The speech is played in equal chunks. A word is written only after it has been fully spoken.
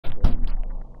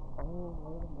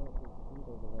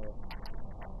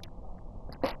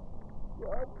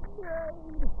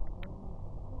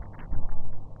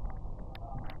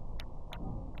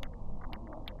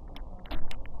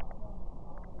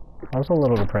I was a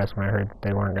little depressed when I heard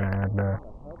they weren't gonna add the.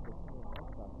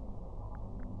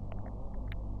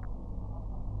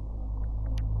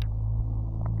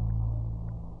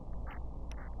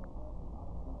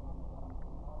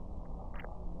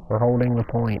 We're holding the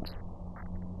points.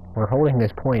 We're holding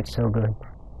this point so good.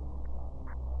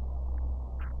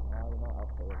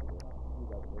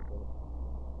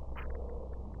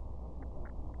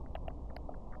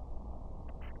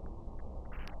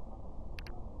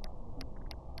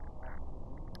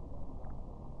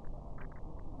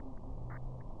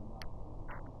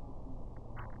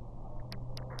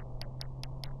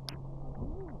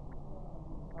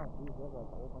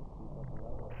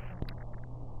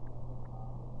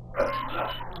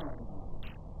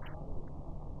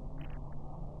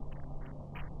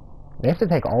 They have to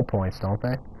take all points, don't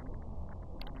they?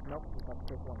 Nope, you have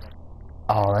to take one.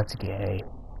 Oh, that's gay.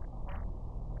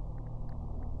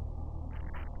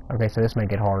 Okay, so this might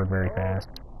get harder very fast.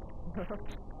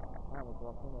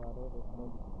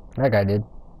 That guy did.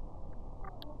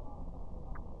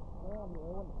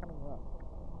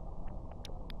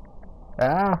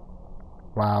 Ah!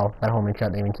 Wow, that homing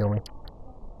shot didn't even kill me.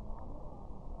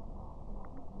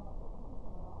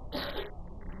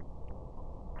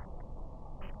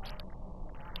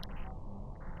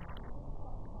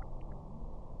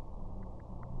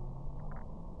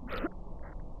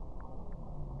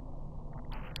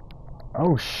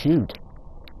 Oh shoot.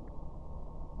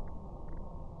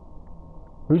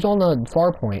 Who's on the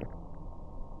far point?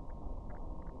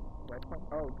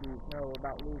 Oh geez, no, we're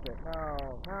about to lose it.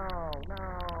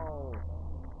 No.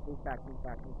 He's back.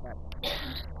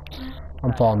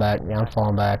 I'm falling back. Yeah, I'm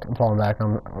falling back. I'm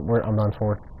done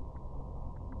for.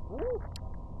 Woo!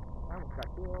 I almost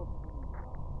got killed.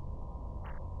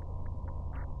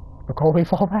 Colby,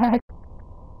 fall back.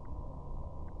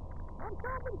 I'm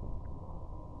coming.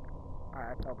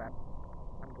 Alright, I fell back.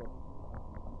 I'm good.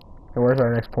 So where's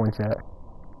our next points at?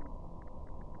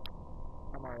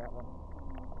 I'm already at one.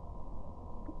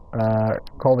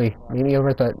 Colby, meet me over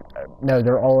at the... no,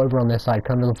 they're all over on this side.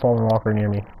 Come to the fallen walker near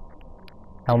me.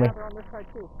 Help me. They're on this side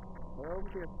too. They're over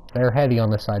here. They're heavy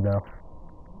on this side, though.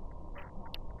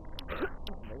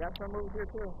 They got some over here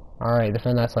too. Alright,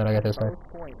 defend that side. I got this side.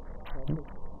 Point.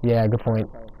 Yeah, good point.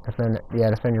 Okay.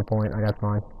 Defend your point. I got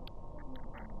mine.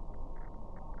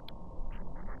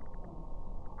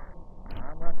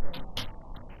 I'm rushing.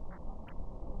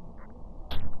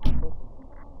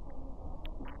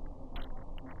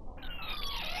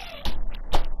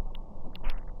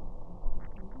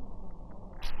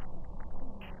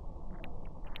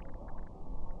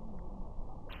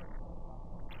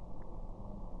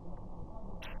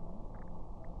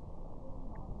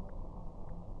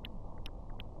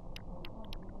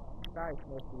 Nice,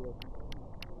 most of you.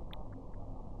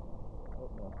 Oh,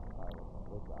 no. Alright,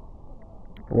 good job.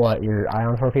 What, your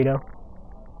ion torpedo?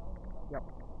 Yep.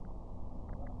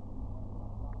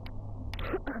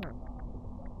 Oh,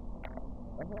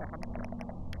 yeah,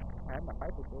 I have my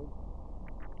Piper dude.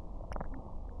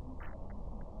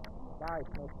 Nice,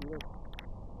 most of you.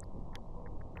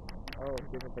 Oh,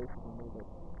 he didn't basically move it.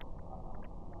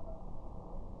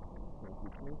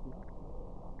 Sneaky.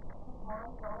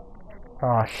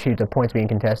 Oh shoot, the point's being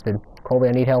contested. Colby,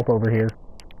 I need help over here.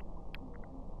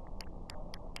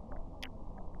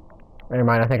 Never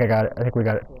mind, I think I got it. I think we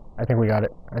got it.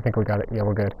 Yeah,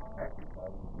 we're good.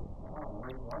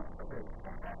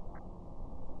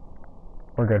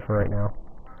 We're good for right now.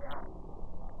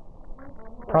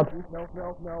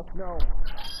 No.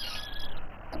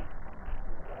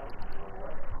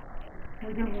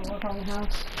 We're doing what on the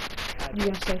house. You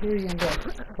gonna stay here or you gonna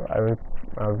go?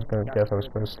 I was gonna guess I was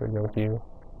supposed to go with you.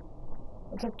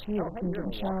 It's up to you. You can get in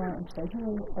the shower and stay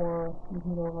here, or you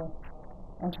can go over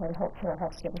and try to help put our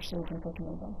house together so we can put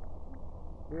move them.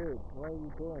 Dude, what are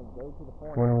you doing? Go to the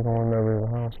point. When are we going over to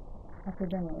the house? After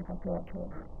dinner, if I feel up to it.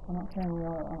 I'm not saying we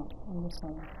are or aren't. I'm just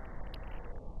saying.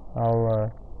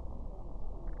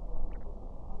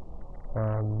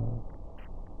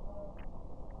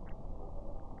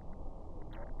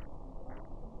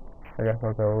 I guess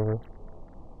I'll go over.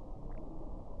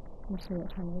 We'll see what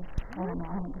time it is. I don't know. I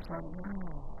haven't decided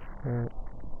yet.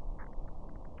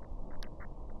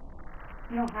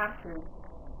 You don't have to.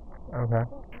 Okay.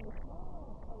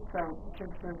 So,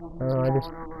 just says when No, I just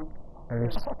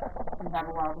you have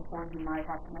a while before you might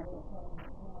have to make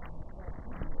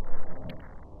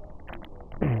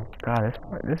it. God,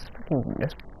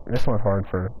 this one's hard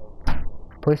for.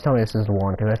 Please tell me this is the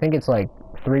one, because I think it's like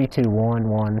 3, 2, 1,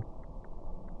 1.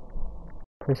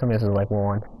 Please tell me this is like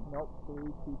 1. Nope. 3,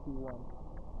 2, 2, 1.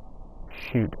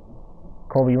 Shoot.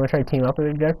 Colby, you wanna try to team up with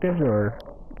objectives or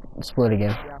split again?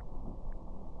 Yeah.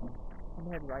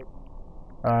 I'm heading right.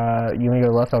 You wanna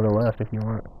go left, I'll go left if you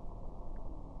want.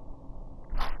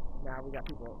 Nah, we got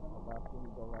people on the left. We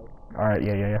need to go right. Alright,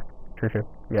 yeah. True.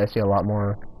 Yeah, I see a lot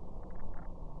more.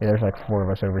 Yeah, there's like 4 of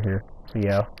us over here. So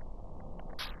yeah.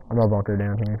 I'm gonna bunker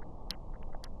down here.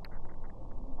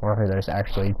 Or I think there's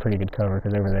actually pretty good cover,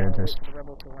 because over there there's... The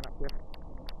rebels will run up here.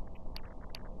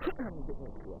 I'm getting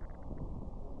over here.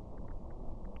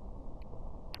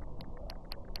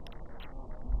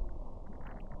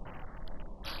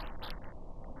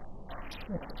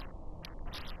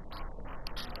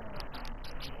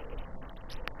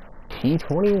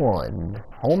 T-21,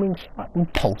 homing shot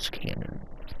and pulse cannon.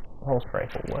 Pulse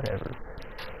rifle, whatever.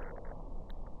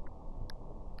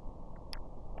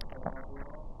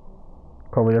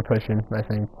 Colby, they're pushing, I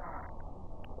think.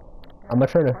 I'm gonna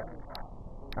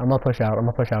push out, a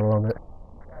little bit.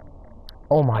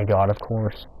 Oh my god, of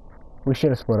course. We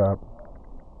should have split up.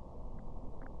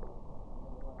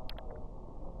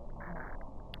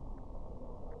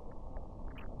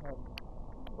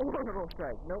 Oh,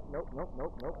 strike. Nope.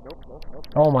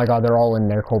 Oh my god, they're all in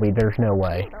there, Colby. There's no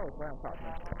way. That was round top,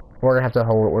 man. We're gonna have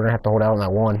to hold out on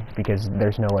that one because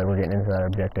there's no way we're getting into that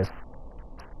objective.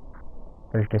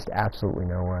 There's just absolutely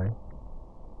no way.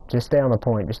 Just stay on the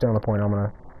point. I'm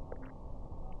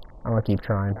gonna keep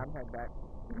trying. I'm heading back.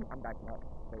 I'm backing up.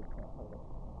 So you can't hold it.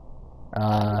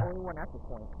 I'm the only one at this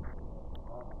point.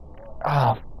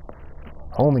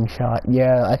 Homing shot.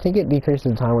 Yeah, I think it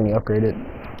decreases the time when you upgrade it.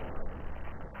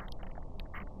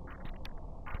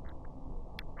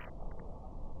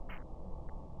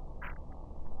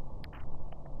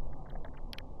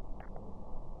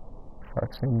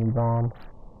 Proximity bomb.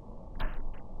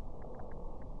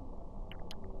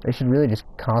 They should really just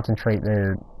concentrate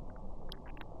their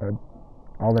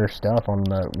all their stuff on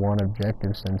the one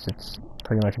objective since it's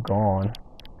pretty much gone.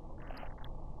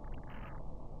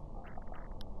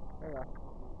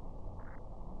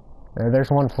 There's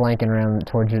one flanking around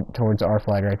towards our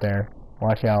flag right there.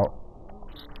 Watch out.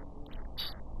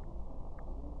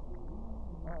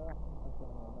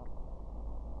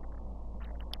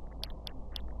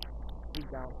 He's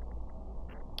down.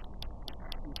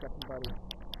 He's got somebody.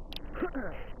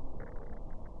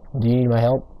 Do you need my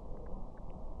help?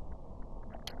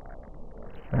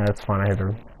 That's fine. I had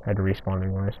to respawn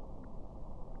anyways.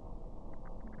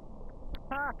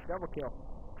 Ha! Double kill.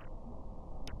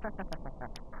 They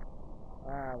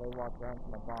walked around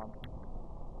from a bomb.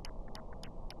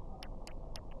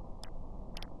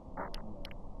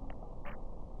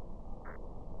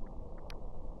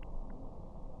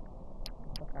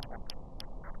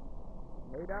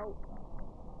 Made out.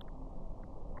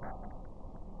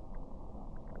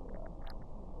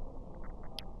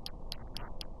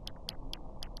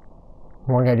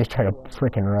 One guy just tried to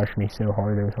freaking rush me so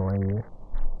hard, it was hilarious.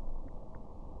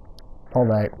 Fall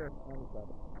back.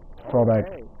 Fall back.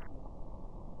 Hey.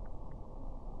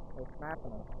 They're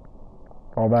snapping us.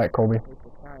 Fall back, Colby.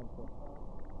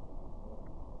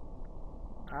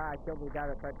 I killed the guy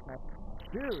that tried to snap.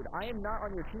 Dude, I am not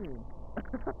on your team.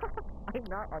 I'm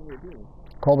not on your team.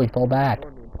 Colby, fall back.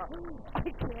 I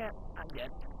can't. I'm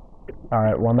dead.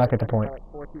 Alright, well I'm back at the point.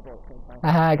 Like 4 people at the same time.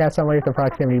 Haha, I got somebody with the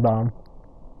proximity bomb.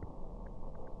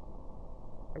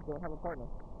 I don't have a partner.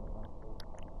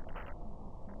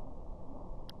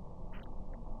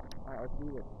 Alright, let's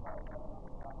do this.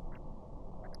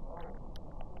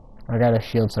 I got a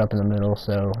shield set up in the middle,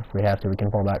 so if we have to, we can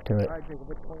fall back to it. Alright, Jacob,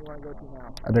 which one you want to go to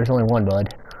now? There's only one,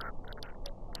 bud.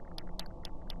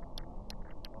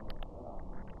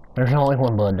 There's only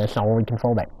one, bud. That's all we can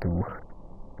fall back to. You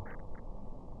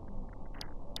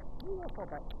won't fall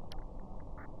back.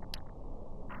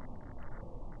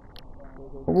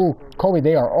 Ooh, Colby,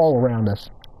 they are all around us.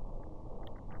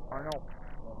 I know.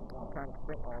 I'm trying to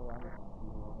sprint all around it.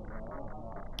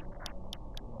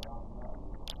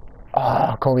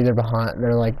 Oh, Colby, they're behind.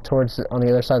 They're like on the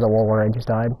other side of the wall where I just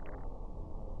died.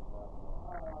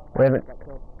 We haven't. Got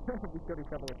killed. We killed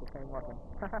each other with the same weapon.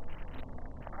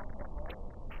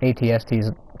 ATST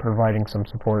is providing some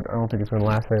support. I don't think it's going to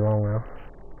last very long now.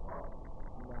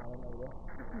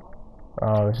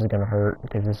 Oh, this is going to hurt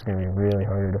because this is going to be really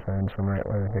hard to defend from right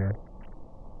here.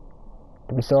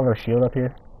 Do we still have our shield up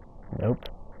here? Nope.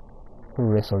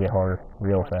 Ooh, this will get harder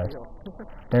real fast.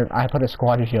 I put a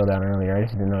squad shield down earlier. I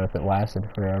just didn't know if it lasted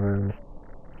forever.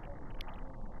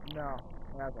 No,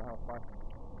 that's a health bar.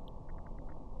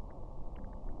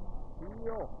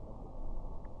 Heal.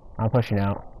 I'm pushing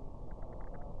out.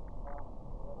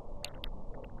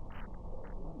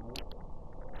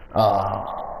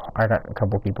 Oh, I got a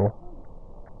couple people.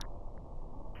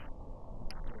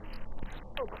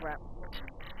 Oh crap.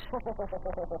 I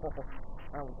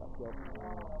almost got killed.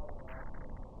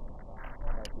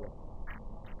 Right here.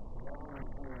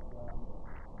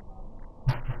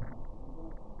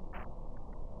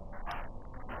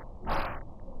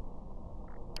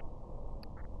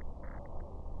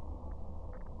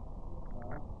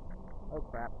 Oh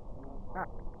crap. Ah.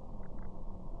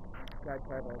 Guy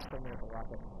tried to kill me with a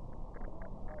rocket.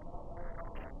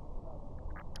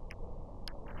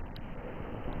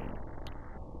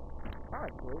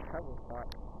 Alright, great cover spot.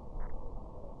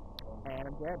 And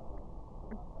I'm dead.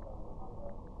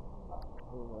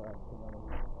 Ooh,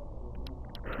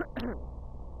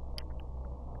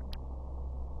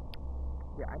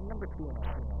 yeah, I'm number 2 in our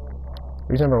team.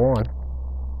 Who's number 1?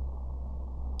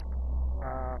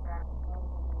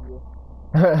 You.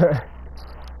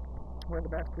 We're the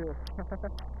best too.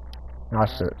 Not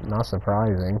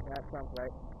surprising. That sounds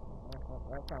right.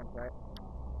 That sounds right.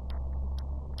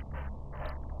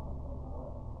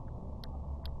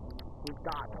 We've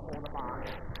got to hold them on.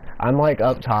 I'm like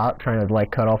up top trying to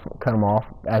like cut them off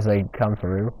as they come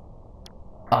through.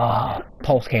 Ah,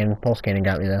 pulse cannon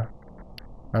got me though.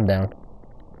 I'm down.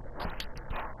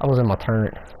 I was in my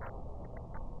turret.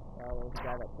 There was a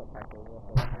guy that put back over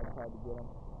with us. I tried to get him.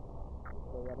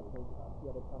 So he had to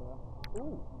turn around.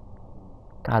 Ooh!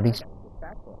 God, these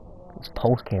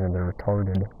pulse cannons are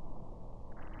retarded.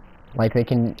 Like they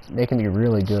can be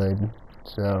really good.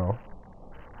 So,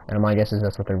 and my guess is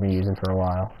that's what they're gonna be using for a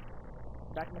while.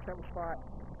 Back in the cover spot.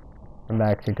 I'm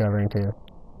back to covering too.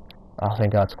 Oh,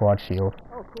 thank God, squad shield.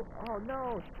 Oh, cool. Oh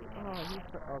no! Oh, he's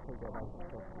okay. Good.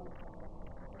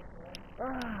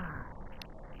 Ah!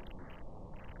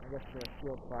 I guess the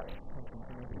shield spot attention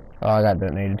to me. Oh, I got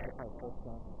detonated. Oh, full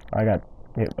stun. I got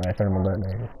hit by a thermal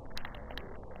detonator.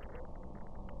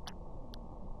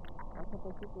 How can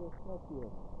they keep the smoke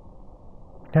shield?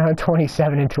 Now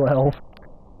 27 and 12.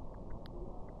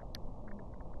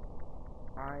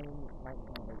 I'm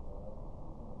 19.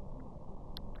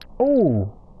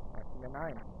 Oh!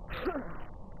 9.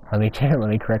 Let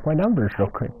me correct my numbers real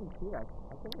quick. I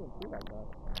couldn't even see that guy.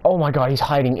 Oh my God, he's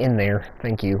hiding in there.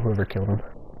 Thank you, whoever killed him.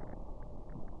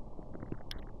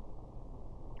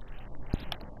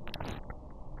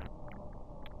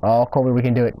 Oh, Colby, we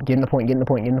can do it. Get in the point, get in the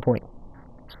point, get in the point.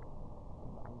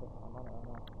 I'm on it right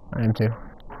now. I am too.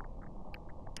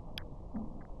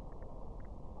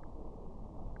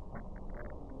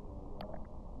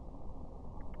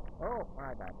 Oh,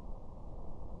 my bad.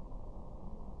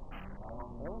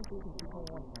 Everyone's using 2.1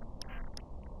 now.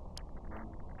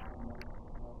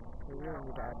 We really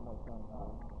need to add more guns.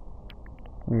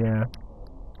 Yeah.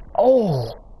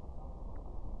 Oh!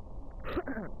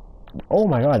 Oh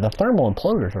my God, the thermal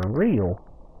imploders are real.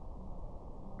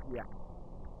 Yeah.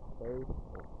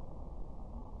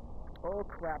 Oh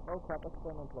crap, that's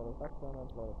thermal imploders,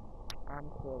 I'm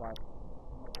still alive.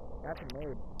 That's a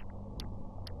nade.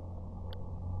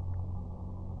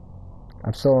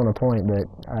 I'm still on a point, but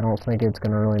I don't think it's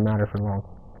gonna really matter for long.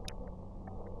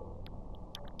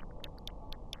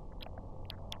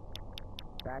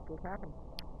 That just happened.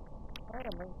 Alright,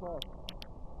 I'm rank 12.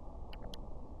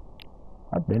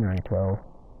 I've been rank 12,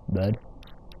 bud.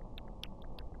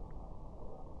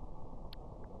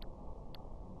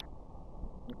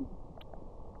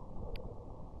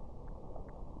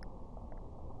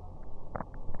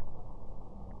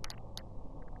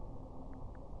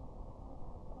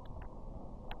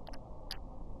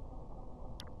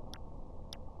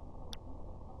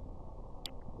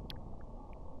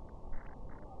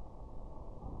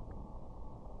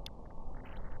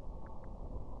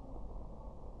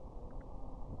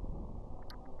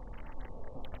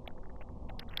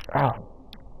 Oh.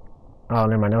 Oh,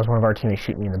 never mind. That was one of our teammates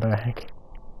shooting me in the back.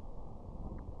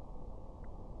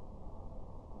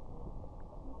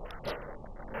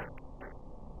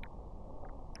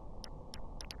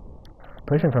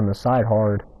 Pushing from the side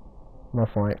hard. I'm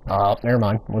gonna flank. Oh, never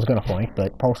mind. Was gonna flank,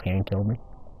 but pulse cannon killed me.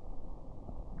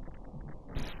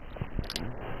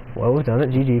 Well, we've done it.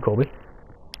 GG, Colby.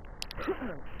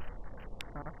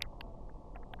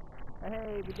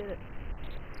 Hey, we did it.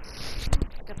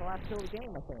 I got the last kill of the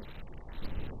game, I think.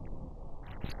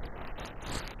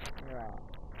 Alright.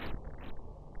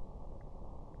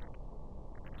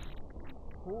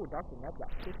 Ooh, Dr. Ned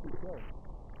got 50 kills.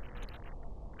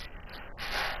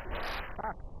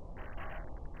 Ah!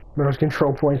 Those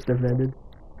control points defended.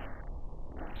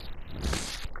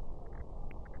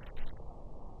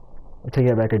 I take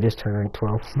that back. I just turned rank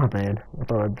 12. My bad. I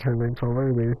thought I'd turned rank 12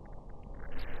 earlier.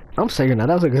 I'm saying that.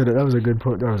 That was a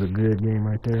good game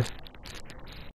right there.